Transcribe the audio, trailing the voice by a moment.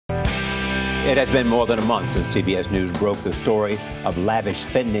It has been more than a month since CBS News broke the story of lavish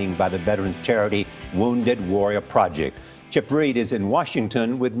spending by the veterans charity Wounded Warrior Project. Chip Reid is in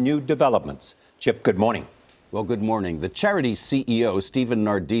Washington with new developments. Chip, good morning. Well, good morning. The charity's CEO, Steven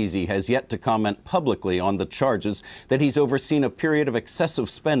Nardizzi, has yet to comment publicly on the charges that he's overseen a period of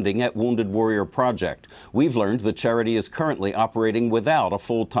excessive spending at Wounded Warrior Project. We've learned the charity is currently operating without a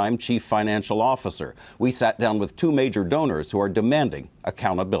full-time chief financial officer. We sat down with two major donors who are demanding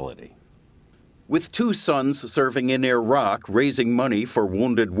accountability. With two sons serving in Iraq, raising money for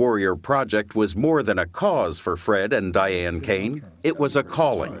Wounded Warrior Project was more than a cause for Fred and Diane Kane. It was a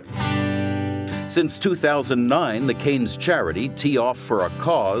calling. Since 2009, the Kane's charity, Tee Off for a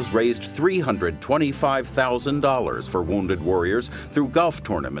Cause, raised $325,000 for wounded warriors through golf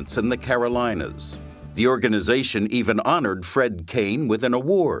tournaments in the Carolinas. The organization even honored Fred Kane with an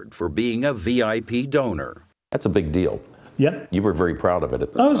award for being a VIP donor. That's a big deal. Yeah. You were very proud of it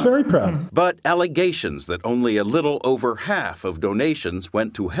at the time. I was very proud. But allegations that only a little over half of donations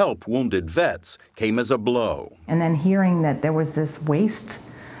went to help wounded vets came as a blow. And then hearing that there was this waste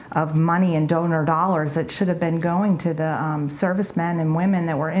of money and donor dollars that should have been going to the servicemen and women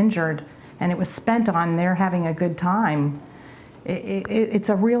that were injured, and it was spent on their having a good time, it's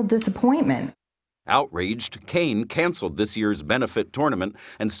a real disappointment. Outraged, Kane canceled this year's benefit tournament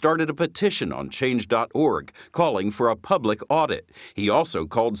and started a petition on change.org calling for a public audit. He also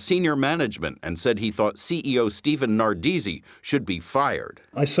called senior management and said he thought CEO Steven Nardizzi should be fired.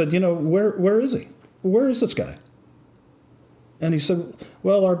 I said, where is he? Where is this guy? And he said,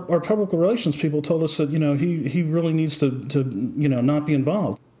 well, our public relations people told us that, he really needs to not be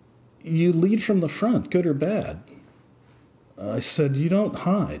involved. You lead from the front, good or bad. I said, you don't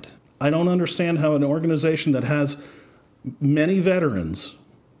hide. I don't understand how an organization that has many veterans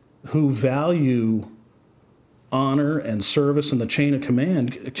who value honor and service and the chain of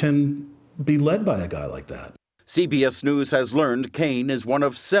command can be led by a guy like that. CBS News has learned Kane is one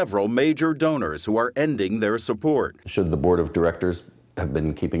of several major donors who are ending their support. Should the board of directors have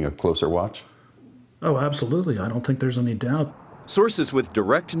been keeping a closer watch? Oh, absolutely. I don't think there's any doubt. Sources with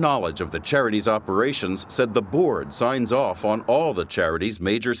direct knowledge of the charity's operations said the board signs off on all the charity's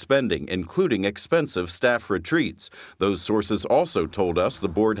major spending, including expensive staff retreats. Those sources also told us the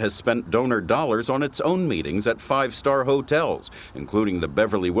board has spent donor dollars on its own meetings at five-star hotels, including the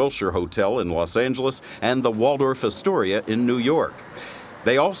Beverly Wilshire Hotel in Los Angeles and the Waldorf Astoria in New York.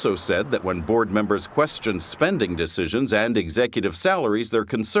 They also said that when board members questioned spending decisions and executive salaries, their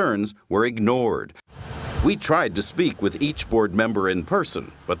concerns were ignored. We tried to speak with each board member in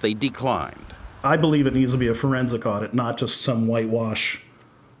person, but they declined. I believe it needs to be a forensic audit, not just some whitewash,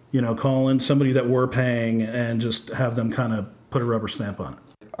 call in somebody that we're paying and just have them kind of put a rubber stamp on it.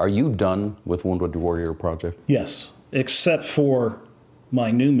 Are you done with Wounded Warrior Project? Yes, except for my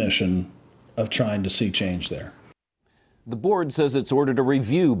new mission of trying to see change there. The board says it's ordered a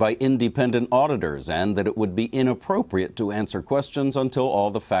review by independent auditors and that it would be inappropriate to answer questions until all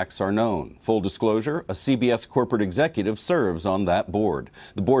the facts are known. Full disclosure, a CBS corporate executive serves on that board.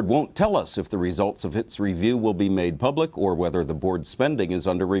 The board won't tell us if the results of its review will be made public or whether the board's spending is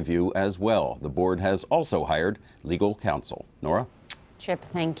under review as well. The board has also hired legal counsel. Nora? Chip,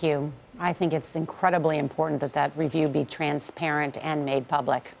 thank you. I think it's incredibly important that that review be transparent and made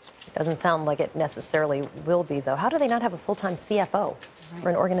public. Doesn't sound like it necessarily will be, though. How do they not have a full-time CFO for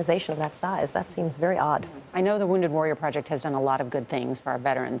an organization of that size? That seems very odd. I know the Wounded Warrior Project has done a lot of good things for our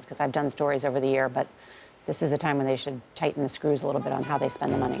veterans, because I've done stories over the year, but this is a time when they should tighten the screws a little bit on how they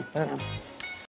spend the money.